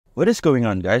What is going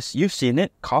on, guys? You've seen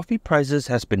it. Coffee prices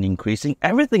has been increasing.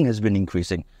 Everything has been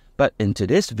increasing. But in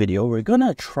today's video, we're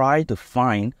gonna try to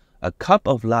find a cup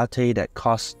of latte that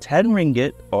costs 10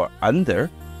 ringgit or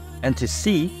under, and to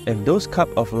see if those cup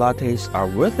of lattes are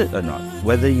worth it or not.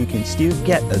 Whether you can still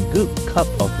get a good cup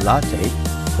of latte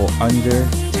for under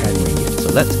 10 ringgit.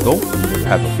 So let's go, and we'll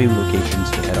have a few locations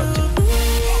to head out to.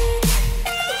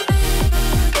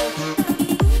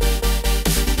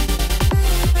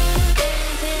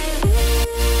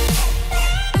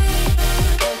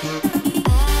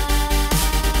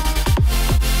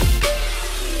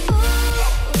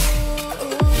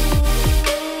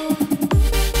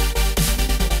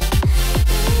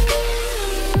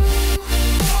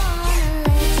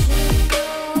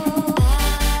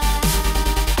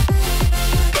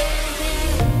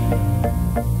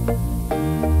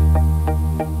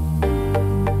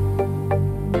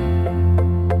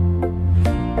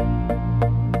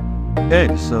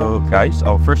 Okay, so guys,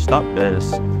 our first stop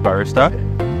is Barista,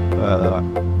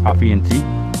 coffee and tea.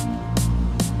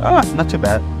 Not too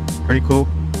bad, pretty cool,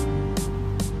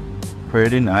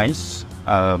 pretty nice.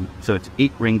 So it's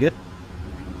 8 ringgit.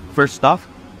 First stop,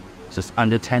 just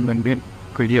under 10 ringgit,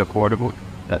 pretty affordable.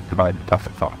 That's about the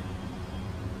perfect thought.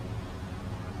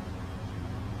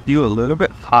 Feel a little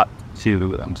bit hot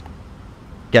to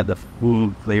get the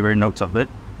full flavor notes of it.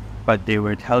 But they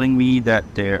were telling me that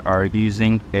they are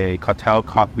using a Cartel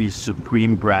Coffee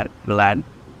Supreme blend,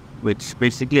 which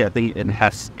basically I think it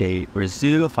has a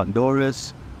Brazil,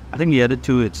 Honduras. I think the other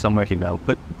two it's somewhere here. I'll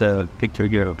put the picture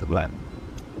here of the blend.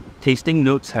 Tasting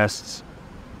notes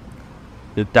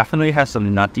it definitely has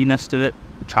some nuttiness to it,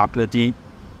 chocolatey.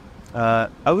 I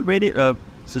would rate it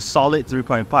it's a solid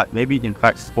 3.5, maybe in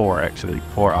fact 4 actually,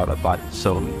 4 out of 5.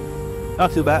 So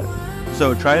not too bad.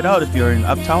 So try it out if you're in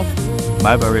Uptown.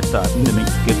 My barista, I think they make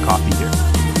good coffee here.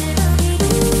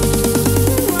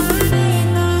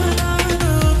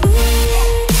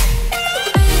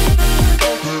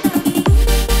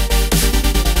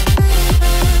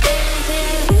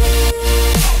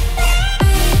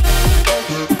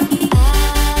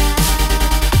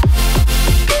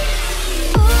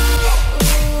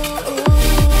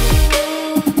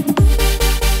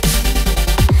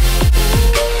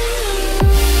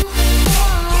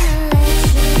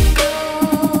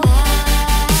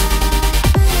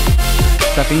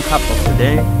 Second cup of the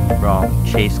day from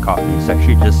Chase Coffee. It's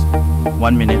actually just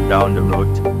 1 minute down the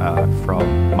road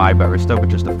from My Barista,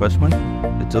 which is the first one.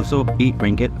 It's also 8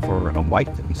 ringgit for a white,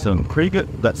 so pretty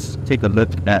good. Let's take a look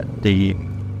at the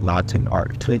latte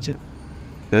art.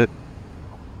 Good.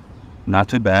 Not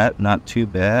too bad, not too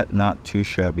bad, not too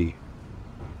shabby.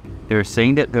 They were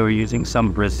saying that they were using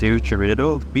some Brazil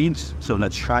chorrito beans, so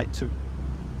let's try it too.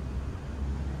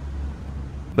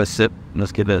 First sip,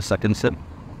 let's give it a second sip.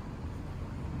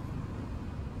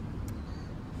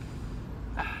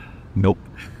 Nope.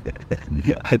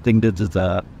 I think this is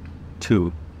a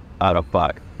 2 out of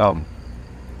 5.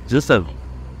 Just a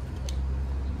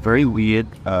very weird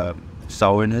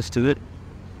sourness to it.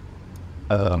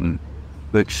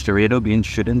 Which chorrito beans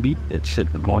shouldn't be. It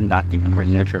should be more nutty than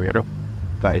chorrito.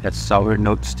 But it has sour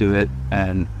notes to it,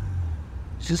 and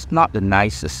it's just not the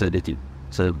nice acidity.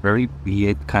 It's a very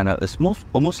weird kind of. It's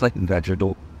almost like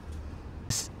vegetable.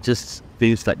 It just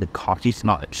feels like the coffee's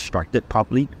not extracted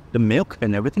properly. The milk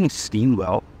and everything is steamed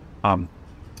well.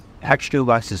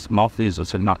 Texture-wise, this mouthfeel is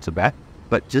also not too bad.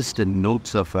 But just the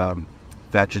notes of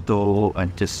vegetable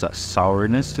and just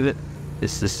sourness to it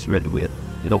is just really weird.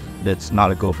 That's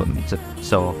not a go for me.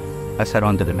 So let's head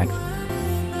on to the next one.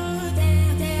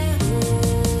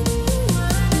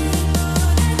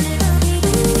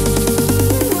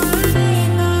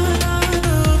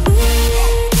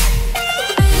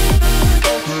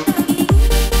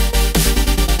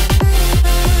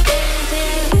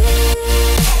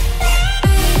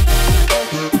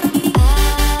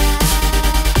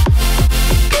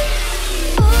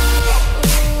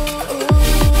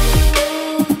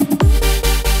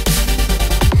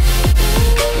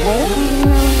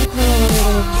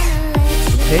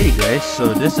 Okay guys,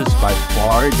 so this is by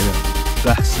far the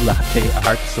best latte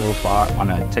art so far on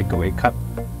a takeaway cup,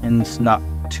 and it's not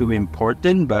too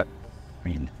important, but I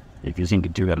mean, if you think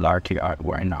you do a latte art,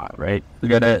 why not, right?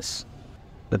 Look at this.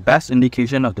 The best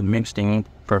indication of the mixing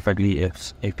perfectly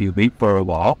is if you wait for a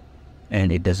while and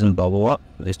it doesn't bubble up.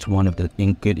 It's one of the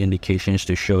good indications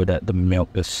to show that the milk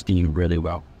is steamed really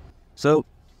well. So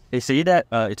they say that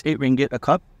it's 8 ringgit a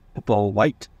cup for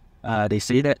white. They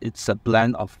say that it's a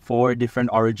blend of 4 different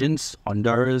origins: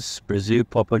 Honduras, Brazil,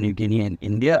 Papua New Guinea, and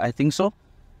India, I think so.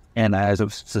 And I have a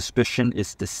suspicion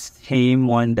it's the same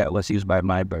one that was used by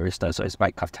My Barista. So it's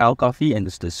by Cartel Coffee, and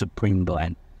it's the Supreme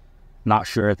blend. Not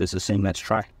sure if it's the same. Let's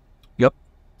try. Yep,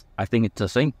 I think it's the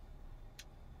same.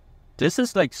 This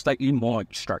is like slightly more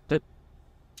extracted,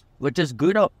 which is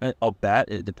good or bad.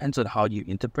 It depends on how you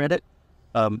interpret it.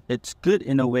 It's good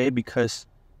in a way because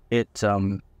it's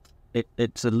a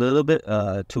little bit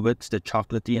towards the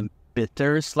chocolatey and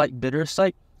slight bitter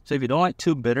side. So if you don't like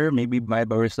too bitter, maybe my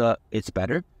barista it's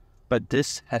better. But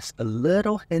this has a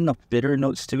little hint of bitter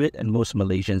notes to it, and most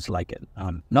Malaysians like it.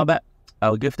 Not bad.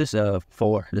 I'll give this a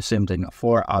 4. The same thing, a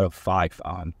 4 out of 5.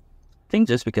 I think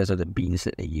just because of the beans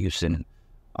that they use in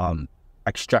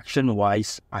extraction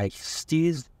wise, I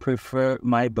still prefer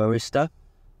my barista.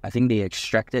 I think they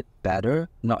extract it better.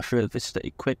 Not sure if it's the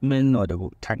equipment or the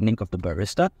technique of the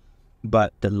barista,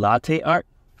 but the latte art,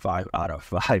 5 out of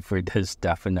 5 for this,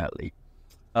 definitely.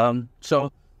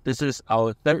 So this is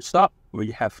our third stop. We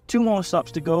have 2 more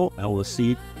stops to go, and we'll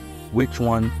see which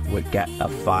one would get a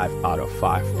 5 out of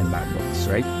 5 in my books,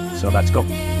 right? So let's go.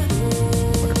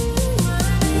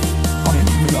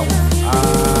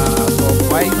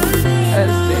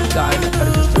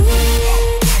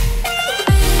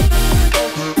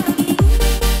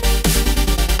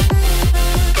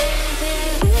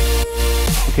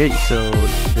 Okay, so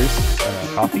this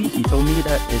coffee, he told me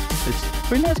that it's a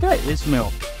pretty nice guy,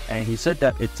 Ismail, and he said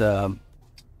that it's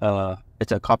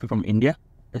a coffee from India.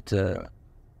 It's a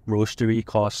roastery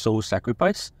called Soul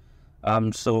Sacrifice.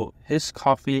 So his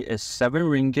coffee is 7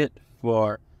 ringgit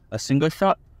for a single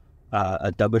shot.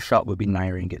 A double shot would be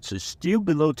 9 ringgit, so still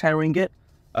below 10 ringgit.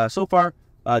 So far,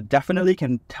 definitely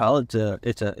can tell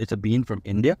it's a bean from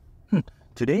India.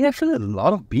 Today, actually, a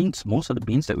lot of beans. Most of the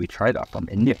beans that we tried are from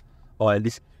India, or at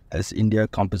least has India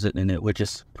composite in it, which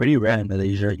is pretty rare in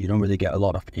Malaysia. You don't really get a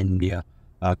lot of India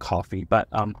coffee, but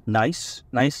nice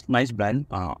blend.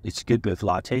 It's good with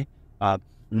latte.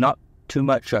 Not too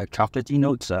much chocolatey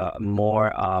notes.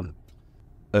 More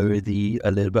earthy,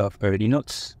 a little bit of earthy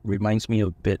notes. Reminds me a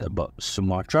bit about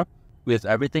Sumatra. With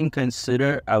everything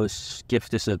considered, I would give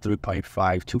this a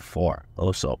 3.5 to 4,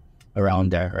 also around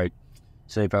there, right?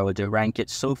 So if I were to rank it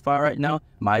so far right now,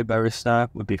 my barista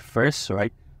would be first,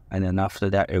 right? And then after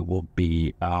that, it will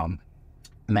be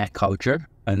Mad Culture,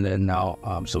 and then now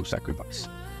Soul Sacrifice.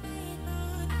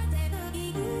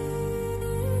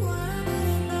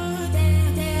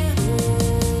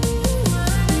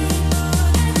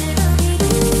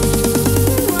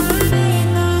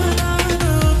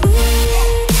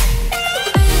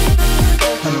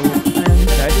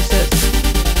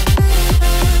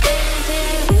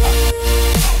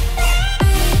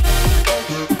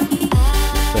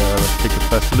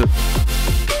 First look.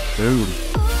 Boom.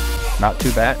 Not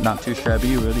too bad, not too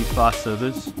shabby, really fast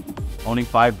service. Only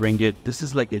 5 ringgit. This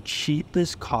is like the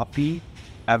cheapest coffee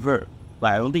ever.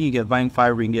 Like, I don't think you can find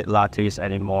 5 ringgit lattes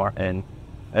anymore and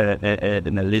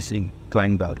in a listing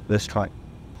playing belt. Let's try.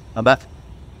 Not bad.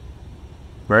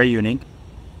 Very unique.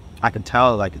 I can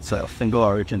tell like it's a single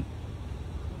origin.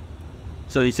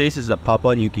 So he says it's a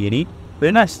Papua New Guinea.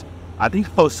 Very nice. I think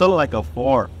also like a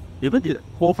 4. Even the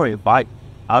 4.5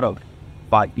 out of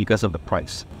 5 because of the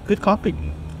price. Good coffee.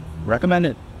 Recommend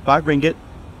it. 5 ringgit.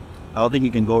 I don't think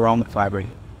you can go wrong with 5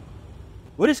 ringgit.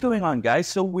 What is going on, guys?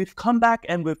 So we've come back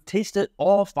and we've tasted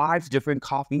all 5 different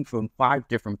coffee from 5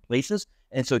 different places.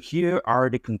 And so here are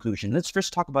the conclusions. Let's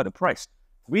first talk about the price.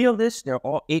 3 of this, they're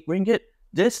all 8 ringgit.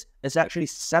 This is actually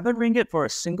 7 ringgit for a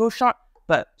single shot.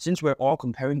 But since we're all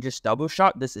comparing just double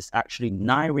shot, this is actually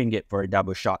 9 ringgit for a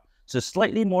double shot. So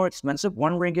slightly more expensive,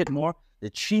 1 ringgit more. The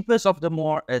cheapest of the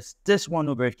more is this one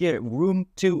over here, room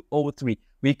 203.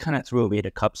 We kind of threw away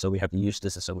the cup, so we have to use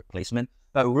this as a replacement.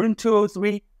 But room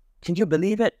 203, can you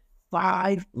believe it?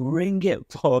 5 ringgit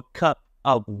for a cup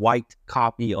of white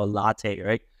coffee or latte,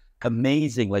 right?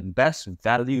 Amazing, like best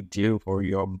value deal for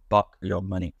your buck, your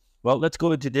money. Well, let's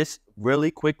go into this really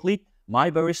quickly.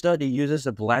 My barista, they uses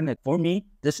a blend. And for me,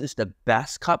 this is the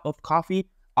best cup of coffee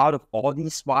out of all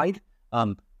these 5.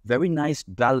 Very nice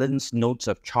balanced notes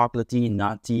of chocolatey,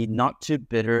 nutty, not too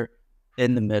bitter,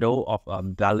 in the middle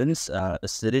of balanced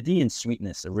acidity and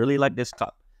sweetness. I really like this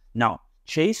cup. Now,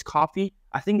 Chase Coffee,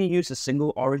 I think they use a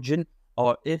single origin,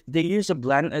 or if they use a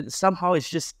blend, somehow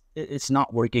it's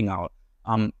not working out.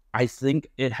 I think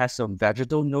it has some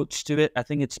vegetal notes to it. I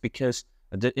think it's because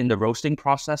in the roasting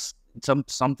process,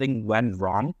 something went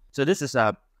wrong. So this is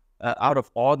out of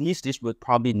all these, this would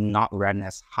probably not rank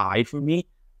as high for me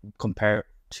compared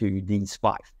to these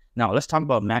 5. Now, let's talk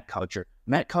about Mad Culture.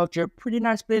 Mad Culture, pretty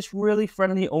nice place, really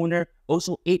friendly owner.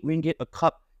 Also 8 ringgit a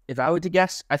cup. If I were to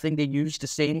guess, I think they use the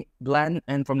same blend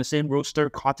and from the same roaster,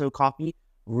 Kato Coffee.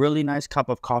 Really nice cup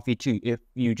of coffee too. If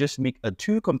you just make a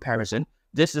 2 comparison,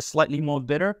 this is slightly more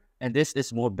bitter and this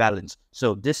is more balanced.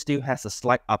 So this still has a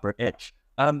slight upper edge.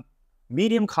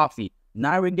 Medium coffee,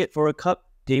 9 ringgit for a cup.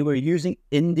 They were using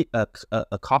a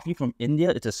coffee from India.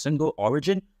 It's a single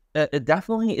origin. It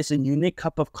definitely is a unique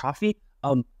cup of coffee.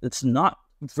 It's not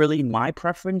really my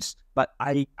preference, but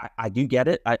I do get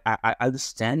it. I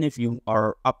understand if you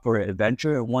are up for an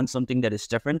adventure and want something that is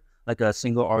different, like a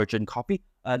single origin coffee.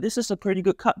 This is a pretty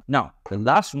good cup. Now, the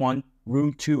last one,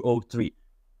 room 203.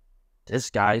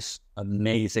 This guy's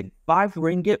amazing. 5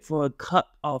 ringgit for a cup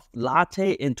of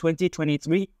latte in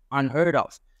 2023, unheard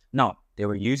of. Now, they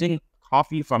were using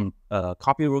coffee from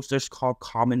coffee roasters called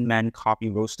Common Man Coffee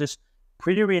Roasters.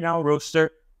 Pretty renowned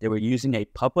roaster. They were using a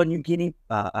Papua New Guinea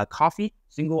coffee,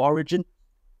 single origin.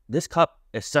 This cup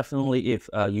is definitely, if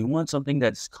you want something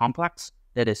that's complex,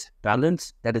 that is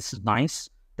balanced, that is nice,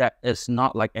 that is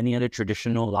not like any other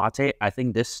traditional latte, I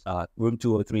think this room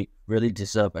 203 really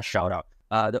deserves a shout out.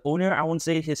 The owner, I won't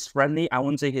say he's friendly. I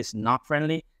won't say he's not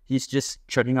friendly. He's just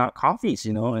churning out coffees,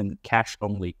 and cash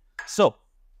only. So,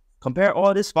 compare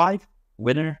all this 5.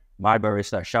 Winner, my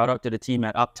barista. Shout out to the team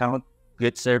at Uptown.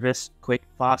 Good service, quick,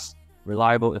 fast,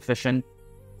 reliable, efficient.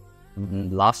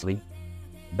 Lastly,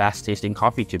 best tasting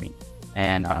coffee to me.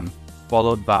 And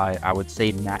followed by, I would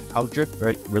say, Mac Culture.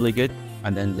 Really good.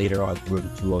 And then later on, room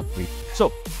 203.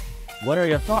 So, what are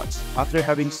your thoughts? After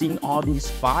having seen all these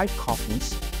 5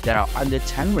 coffees that are under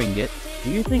 10 ringgit, do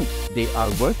you think they are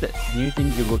worth it? Do you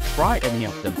think you will try any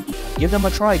of them? Give them a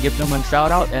try, give them a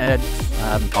shout out, and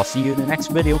I'll see you in the next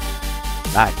video.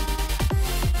 Bye.